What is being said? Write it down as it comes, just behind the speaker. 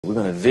We're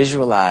going to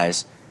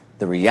visualize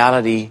the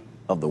reality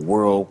of the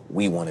world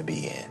we want to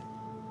be in.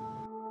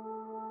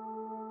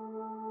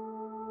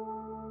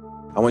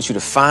 I want you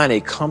to find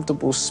a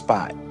comfortable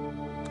spot,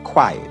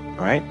 quiet,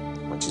 all right?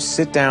 I want you to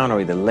sit down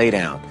or either lay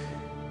down.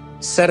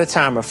 Set a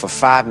timer for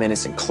 5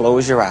 minutes and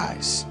close your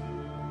eyes,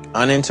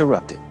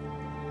 uninterrupted.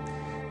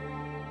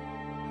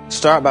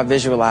 Start by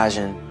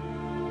visualizing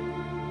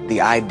the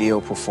ideal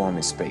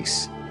performance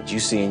space that you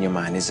see in your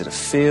mind. Is it a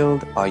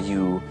field? Are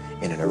you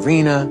in an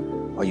arena?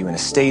 Are you in a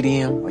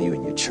stadium? Are you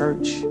in your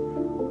church?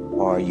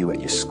 Or are you at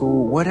your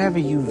school? Whatever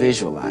you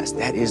visualize,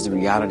 that is the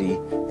reality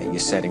that you're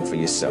setting for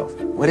yourself.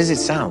 What does it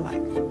sound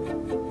like?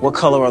 What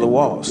color are the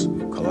walls?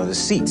 What color are the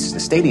seats, the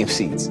stadium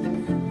seats?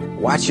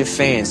 Watch your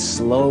fans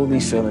slowly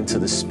fill into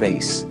the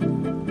space.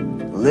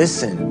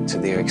 Listen to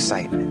their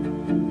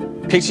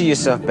excitement. Picture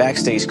yourself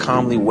backstage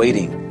calmly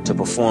waiting to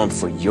perform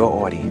for your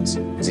audience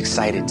who's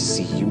excited to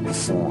see you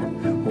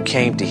perform, who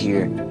came to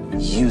hear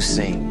you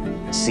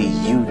sing, see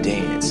you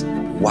dance,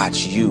 watch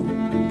you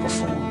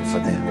perform for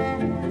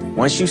them.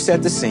 Once you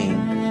set the scene,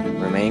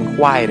 remain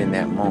quiet in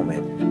that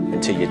moment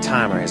until your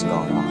timer has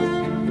gone off.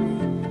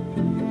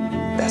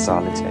 That's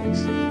all it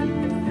takes.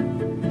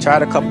 Try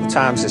it a couple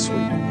times this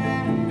week.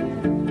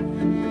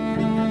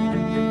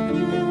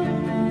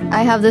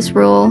 I have this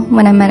rule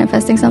when I'm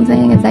manifesting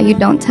something is that you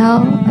don't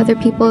tell other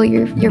people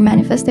your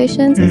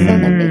manifestations so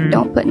that they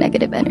don't put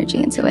negative energy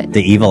into it.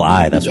 The evil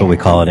eye, that's what we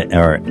call it,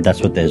 or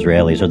that's what the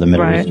Israelis or the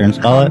Middle Easterns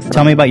call it.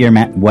 Tell me about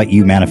what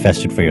you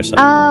manifested for yourself.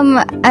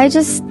 I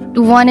just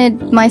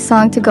wanted my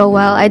song to go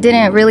well. I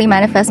didn't really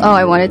manifest,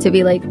 I want it to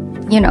be like,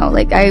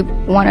 like I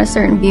want a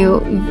certain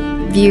view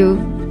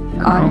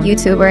on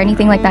YouTube or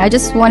anything like that. I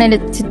just wanted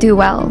it to do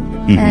well.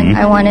 And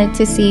I wanted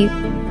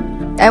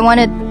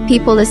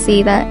people to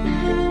see that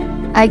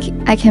I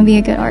can be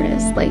a good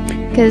artist,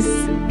 because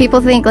people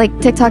think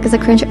TikTok is a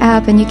cringe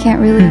app and you can't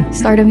really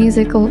start a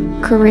musical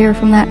career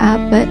from that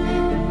app, but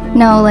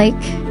no,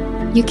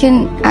 you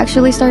can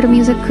actually start a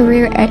music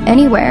career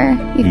anywhere.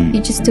 You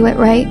just do it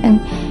right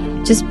and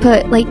just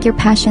put your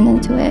passion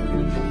into it.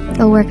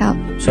 It'll work out.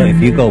 So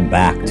if you go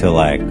back to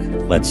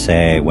let's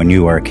say when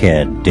you were a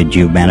kid, did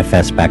you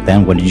manifest back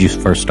then? When did you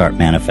first start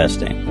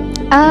manifesting?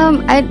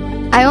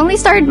 I only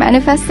started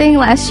manifesting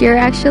last year,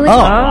 actually. Oh,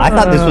 I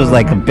thought this was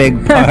a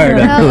big part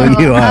of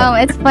who you are.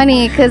 It's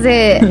funny because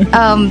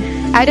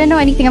I didn't know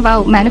anything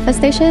about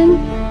manifestation.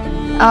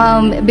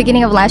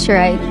 Beginning of last year,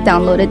 I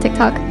downloaded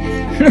TikTok.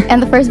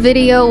 And the first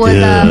video was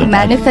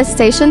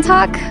manifestation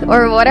talk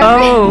or whatever.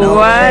 Oh, no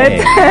what?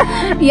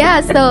 Yeah,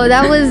 so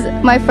that was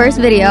my first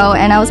video.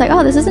 And I was like,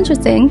 oh, this is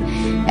interesting.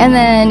 And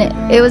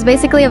then it was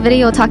basically a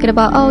video talking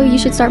about, you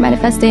should start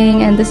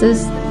manifesting. And this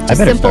is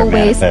just simple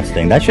ways.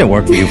 Manifesting. That should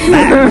work for you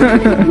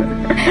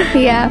fast.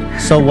 Yeah.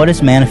 So what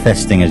is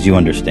manifesting as you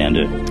understand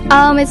it?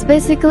 It's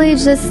basically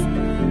just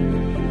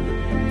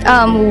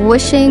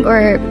wishing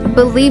or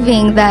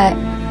believing that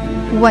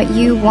what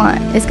you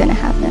want is going to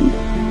happen.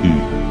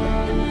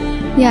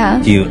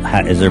 Yeah.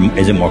 Is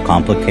it more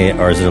complicated,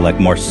 or is there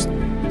more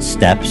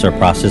steps or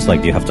process?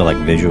 Do you have to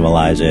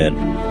visualize it?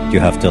 Do you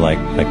have to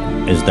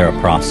is there a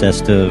process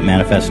to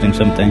manifesting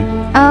something?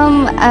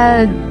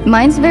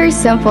 Mine's very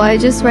simple. I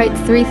just write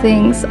 3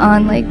 things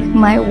on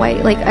my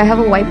white. I have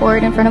a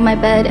whiteboard in front of my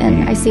bed,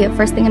 and I see it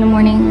first thing in the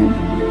morning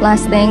and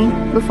last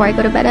thing before I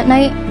go to bed at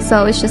night.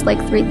 So it's just 3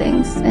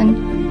 things,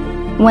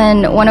 and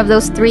when one of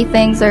those 3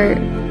 things are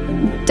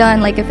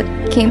done, if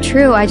it came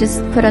true, I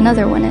just put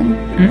another one in.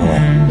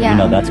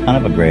 Yeah. That's kind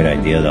of a great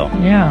idea though.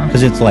 Yeah.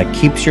 Because it's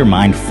keeps your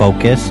mind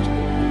focused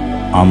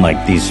on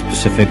these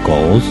specific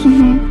goals.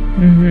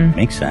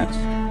 Makes sense.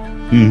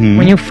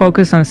 When you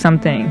focus on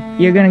something,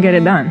 you're gonna get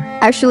it done.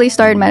 I actually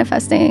started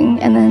manifesting,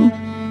 and then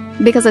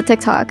because of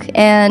TikTok,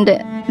 and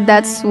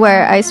that's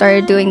where I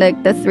started doing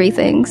the 3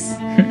 things,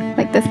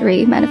 the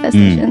 3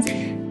 manifestations.